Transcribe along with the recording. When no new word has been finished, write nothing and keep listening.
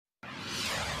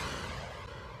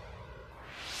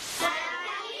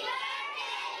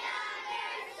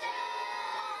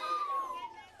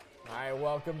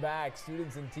welcome back.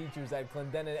 Students and teachers at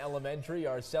Clendenin Elementary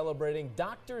are celebrating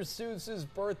Dr. Seuss's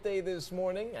birthday this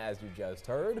morning, as you just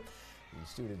heard. These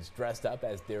students dressed up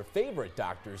as their favorite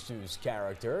Dr. Seuss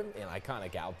character in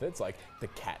iconic outfits like the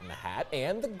Cat in the Hat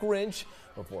and the Grinch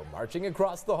before marching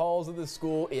across the halls of the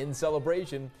school in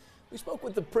celebration. We spoke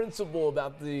with the principal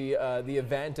about the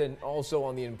event and also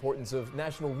on the importance of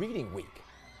National Reading Week.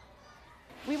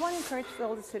 We want to encourage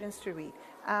all the students to read.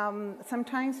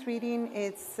 Sometimes reading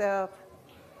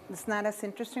it's not as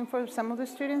interesting for some of the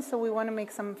students, so we want to make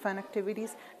some fun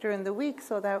activities during the week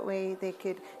so that way they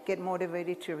could get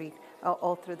motivated to read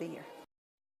all through the year.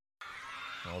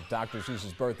 Well, Dr.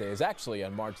 Seuss's birthday is actually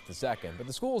on March the 2nd, but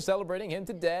the school is celebrating him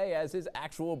today as his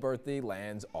actual birthday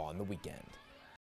lands on the weekend.